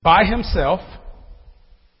By himself,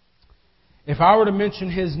 if I were to mention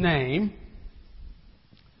his name,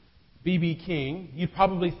 B.B. King, you'd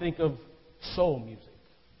probably think of soul music.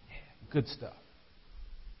 Yeah, good stuff.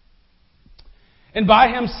 And by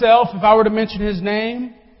himself, if I were to mention his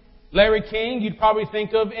name, Larry King, you'd probably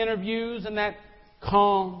think of interviews and that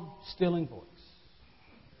calm, stilling voice.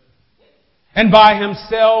 And by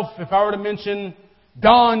himself, if I were to mention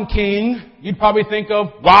Don King, you'd probably think of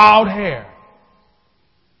wild hair.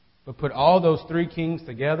 But put all those three kings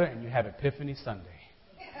together and you have Epiphany Sunday.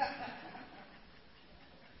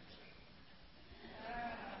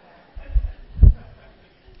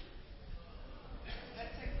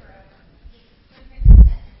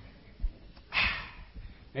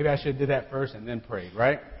 Maybe I should have did that first and then prayed,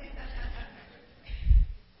 right?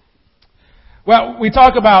 Well, we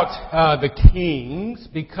talk about the kings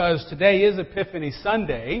because today is Epiphany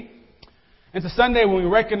Sunday. It's a Sunday when we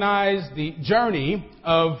recognize the journey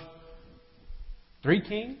of three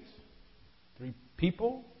kings, three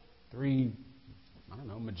people, three,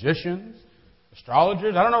 magicians,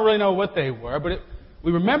 astrologers. I don't really know what they were, but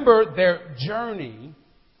we remember their journey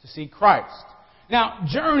to see Christ. Now,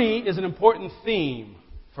 journey is an important theme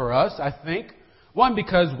for us, I think. One,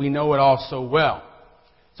 because we know it all so well.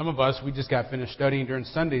 Some of us, we just got finished studying during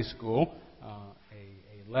Sunday school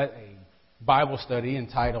a Bible study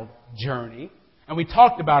entitled Journey. And we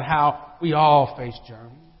talked about how we all face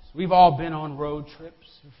journeys. We've all been on road trips,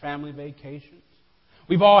 family vacations.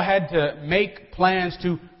 We've all had to make plans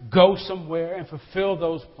to go somewhere and fulfill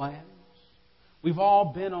those plans. We've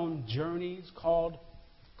all been on journeys called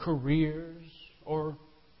careers or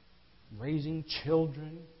raising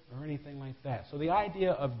children or anything like that. So the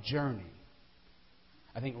idea of journey,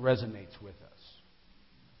 I think, resonates with us.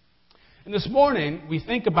 And this morning, we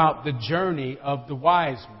think about the journey of the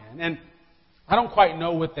wise men. And I don't quite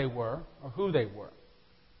know what they were or who they were.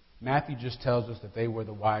 Matthew just tells us that they were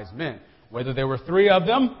the wise men. Whether there were three of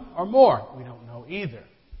them or more, we don't know either.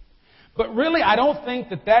 But really, I don't think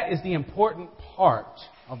that is the important part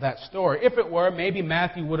of that story. If it were, maybe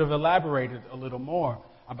Matthew would have elaborated a little more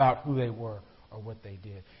about who they were or what they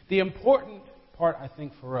did. The important part, I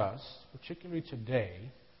think, for us, particularly today,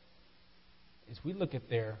 is we look at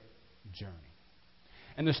their journey.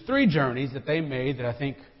 And there's three journeys that they made that I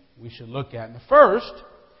think we should look at. And the first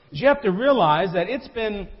is you have to realize that it's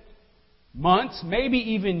been months, maybe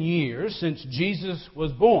even years, since Jesus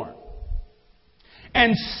was born.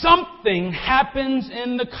 And something happens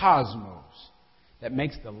in the cosmos that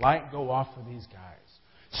makes the light go off for these guys.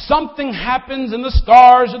 Something happens in the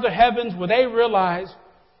stars of the heavens where they realize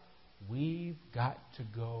we've got to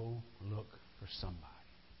go look for somebody.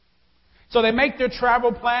 So they make their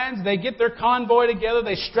travel plans, they get their convoy together,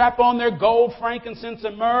 they strap on their gold, frankincense,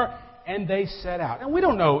 and myrrh, and they set out. And we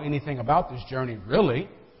don't know anything about this journey, really.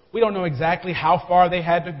 We don't know exactly how far they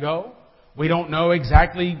had to go. We don't know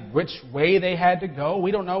exactly which way they had to go.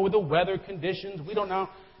 We don't know the weather conditions. We don't know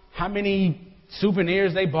how many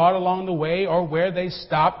souvenirs they bought along the way or where they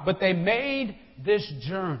stopped. But they made this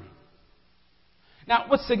journey. Now,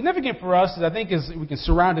 what's significant for us is, I think, is we can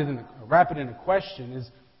wrap it in a question, is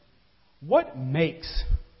what makes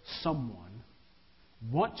someone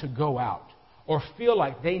want to go out or feel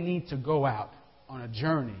like they need to go out on a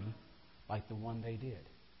journey like the one they did?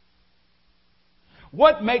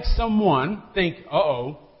 What makes someone think,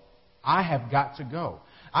 I have got to go.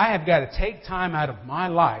 I have got to take time out of my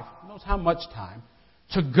life, who knows how much time,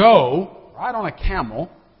 to go ride on a camel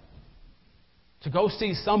to go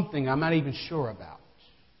see something I'm not even sure about.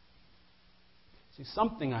 See,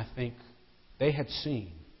 something I think they had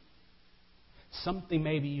seen, something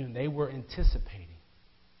maybe even they were anticipating,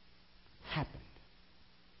 happened.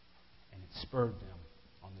 And it spurred them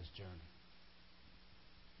on this journey.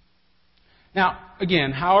 Now,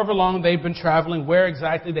 again, however long they've been traveling, where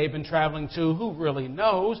exactly they've been traveling to, who really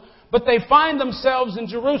knows? But they find themselves in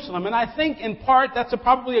Jerusalem. And I think, in part, that's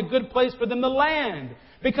probably a good place for them to land.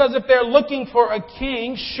 Because if they're looking for a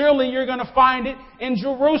king, surely you're going to find it in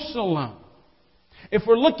Jerusalem. If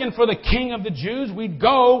we're looking for the king of the Jews, we'd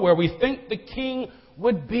go where we think the king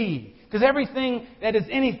would be. Because everything that is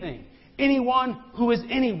anything, anyone who is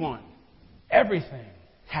anyone, everything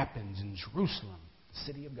happens in Jerusalem, the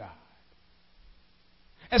city of God.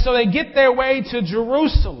 And so they get their way to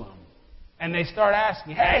Jerusalem and they start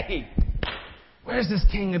asking, hey, where's this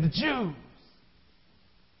king of the Jews?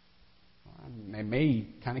 Well, they may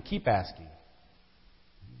kind of keep asking.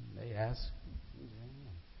 They ask,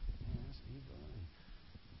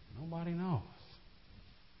 nobody knows.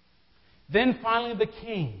 Then finally the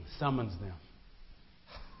king summons them.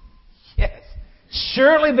 Yes,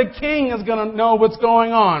 surely the king is going to know what's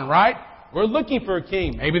going on, right? We're looking for a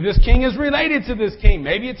king. Maybe this king is related to this king.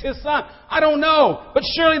 Maybe it's his son. I don't know. But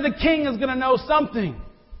surely the king is going to know something.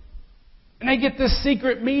 And they get this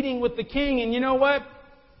secret meeting with the king. And you know what?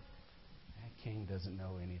 That king doesn't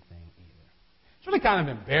know anything either. It's really kind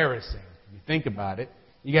of embarrassing if you think about it.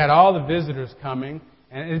 You got all the visitors coming.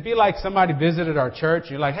 And it'd be like somebody visited our church.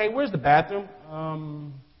 And you're like, hey, where's the bathroom?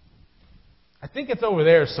 I think it's over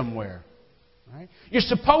there somewhere. Right? You're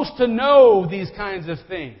supposed to know these kinds of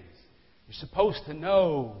things. You're supposed to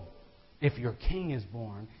know if your king is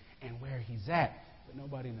born and where he's at. But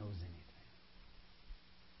nobody knows anything.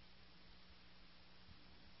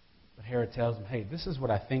 But Herod tells him, hey, this is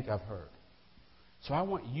what I think I've heard. So I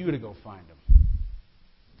want you to go find him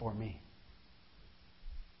for me.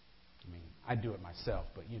 I mean, I do it myself,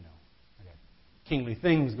 but you know, I got kingly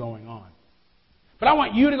things going on. But I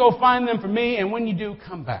want you to go find them for me, and when you do,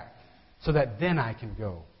 come back, so that then I can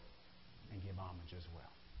go and give homage as well.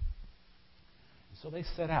 And so they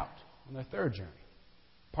set out on their third journey,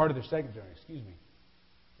 part of their second journey,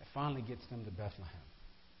 that finally gets them to Bethlehem.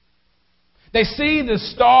 They see the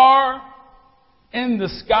star in the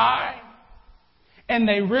sky, and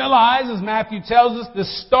they realize, as Matthew tells us, the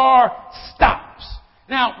star stops.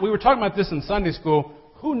 Now, we were talking about this in Sunday school.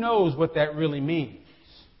 Who knows what that really means?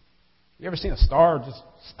 You ever seen a star just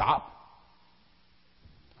stop?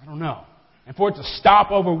 I don't know. And for it to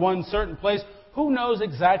stop over one certain place, who knows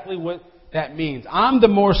exactly what that means? I'm the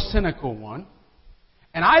more cynical one.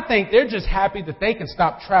 And I think they're just happy that they can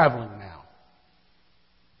stop traveling now.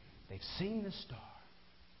 They've seen the star.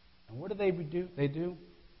 And what do? They do? They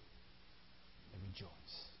rejoice.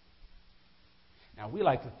 Now, we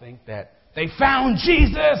like to think that they found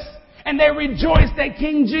Jesus and they rejoiced at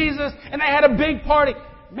King Jesus and they had a big party.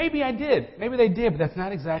 Maybe I did. Maybe they did, but that's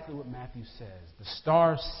not exactly what Matthew says. The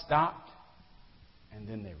star stopped, and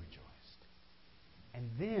then they rejoiced. And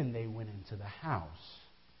then they went into the house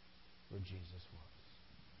where Jesus was.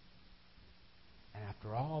 And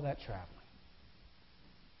after all that traveling,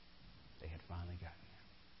 they had finally gotten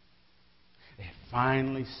there. They had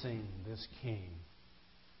finally seen this king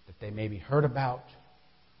that they maybe heard about,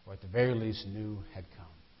 or at the very least knew had come.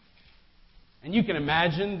 And you can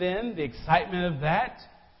imagine then the excitement of that.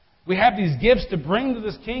 We have these gifts to bring to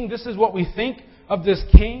this king. This is what we think of this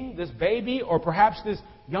king, this baby, or perhaps this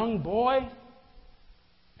young boy.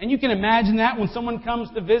 And you can imagine that when someone comes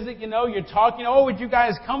to visit, you're talking, oh, where'd you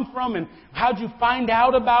guys come from? And how'd you find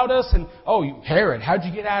out about us? And, oh, Herod, how'd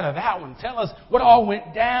you get out of that one? Tell us what all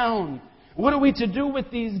went down. What are we to do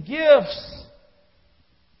with these gifts?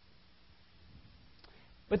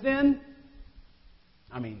 But then,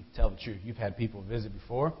 tell the truth, you've had people visit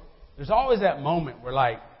before. There's always that moment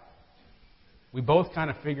where, we both kind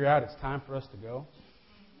of figure out it's time for us to go.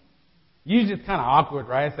 Usually it's kind of awkward,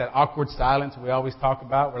 right? It's that awkward silence we always talk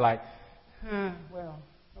about. We're like,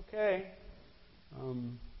 okay.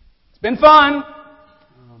 It's been fun.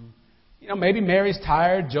 Maybe Mary's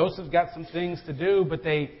tired. Joseph's got some things to do. But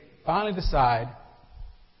they finally decide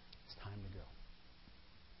it's time to go.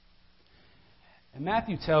 And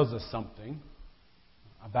Matthew tells us something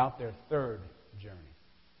about their third journey.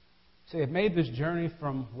 See, they've made this journey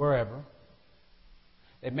from wherever.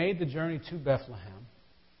 They made the journey to Bethlehem.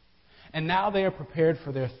 And now they are prepared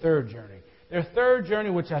for their third journey. Their third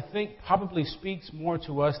journey, which I think probably speaks more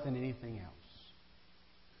to us than anything else.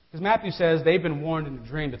 Because Matthew says they've been warned in a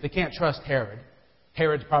dream that they can't trust Herod.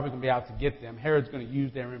 Herod's probably going to be out to get them. Herod's going to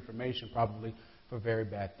use their information probably for very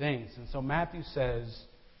bad things. And so Matthew says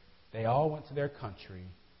they all went to their country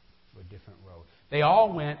for a different road. They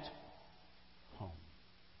all went home.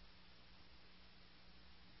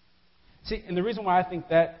 See, and the reason why I think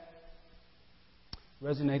that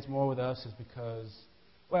resonates more with us is because,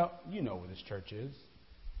 you know where this church is,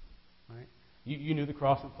 right? You knew the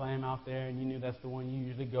Crossing Flame out there, and you knew that's the one you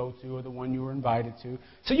usually go to or the one you were invited to.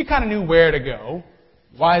 So you kind of knew where to go.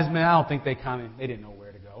 Wise men, I don't think they didn't know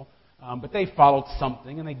where to go. But they followed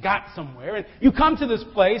something, and they got somewhere. And you come to this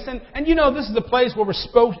place, and this is the place where we're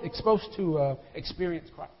supposed to experience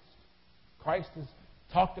Christ. Christ is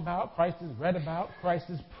talked about. Christ is read about. Christ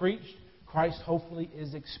is preached. Christ hopefully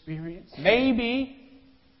is experienced. Maybe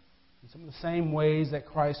in some of the same ways that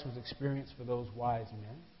Christ was experienced for those wise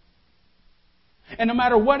men. And no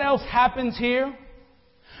matter what else happens here,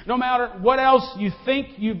 no matter what else you think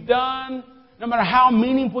you've done, no matter how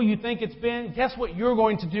meaningful you think it's been, guess what you're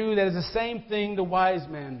going to do that is the same thing the wise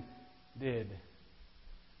men did.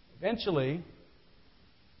 Eventually,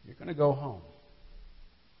 you're going to go home.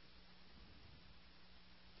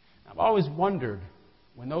 I've always wondered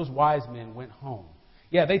when those wise men went home.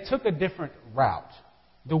 Yeah, they took a different route.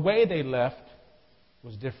 The way they left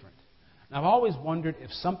was different. And I've always wondered if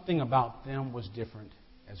something about them was different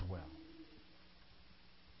as well.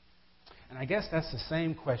 And I guess that's the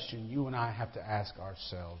same question you and I have to ask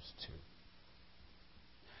ourselves too.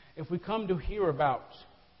 If we come to hear about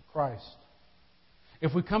Christ,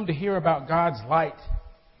 if we come to hear about God's light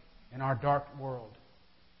in our dark world,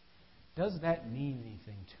 does that mean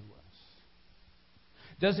anything to us?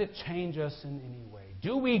 Does it change us in any way?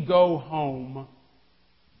 Do we go home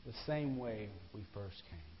the same way we first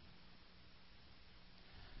came?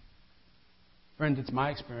 Friends, it's my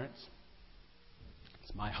experience.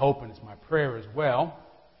 It's my hope and it's my prayer as well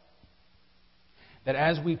that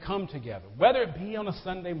as we come together, whether it be on a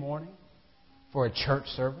Sunday morning for a church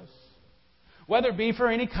service, whether it be for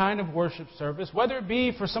any kind of worship service, whether it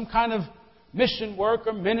be for some kind of mission work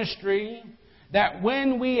or ministry, that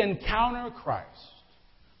when we encounter Christ,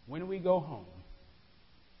 when we go home,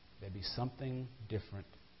 there be something different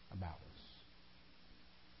about us.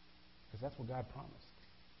 Because that's what God promised.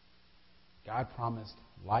 God promised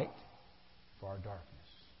light for our darkness.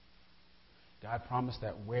 God promised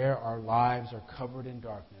that where our lives are covered in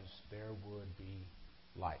darkness, there would be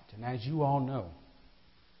light. And as you all know,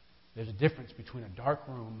 there's a difference between a dark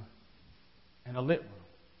room and a lit room.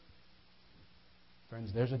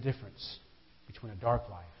 Friends, there's a difference between a dark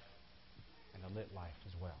life and a lit life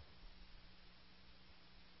as well.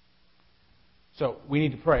 So we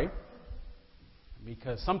need to pray,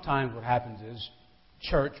 because sometimes what happens is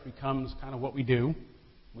church becomes kind of what we do.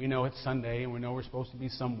 We know it's Sunday and we know we're supposed to be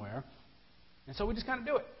somewhere. And so we just kind of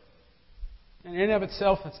do it. And in and of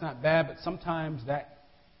itself, that's not bad, but sometimes that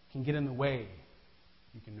can get in the way,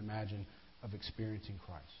 you can imagine, of experiencing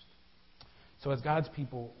Christ. So as God's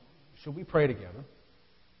people, should we pray together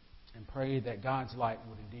and pray that God's light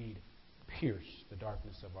would indeed pierce the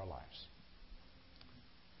darkness of our lives?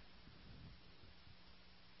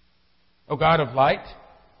 O God of light,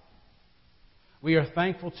 we are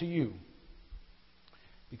thankful to you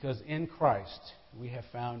because in Christ we have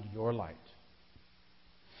found your light.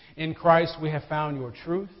 In Christ we have found your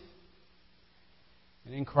truth.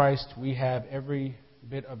 And in Christ we have every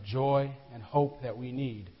bit of joy and hope that we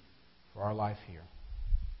need for our life here.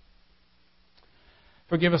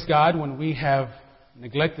 Forgive us, God, when we have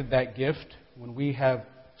neglected that gift, when we have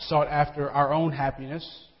sought after our own happiness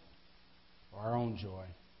or our own joy.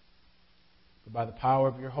 But by the power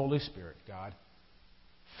of your Holy Spirit, God,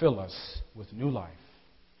 fill us with new life.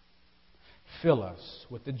 Fill us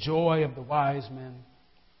with the joy of the wise men,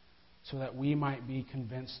 so that we might be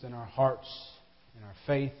convinced in our hearts, in our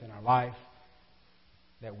faith, in our life,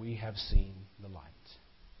 that we have seen the light.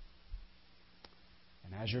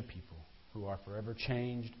 And as your people who are forever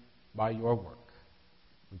changed by your work,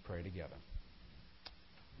 we pray together.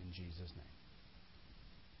 In Jesus' name.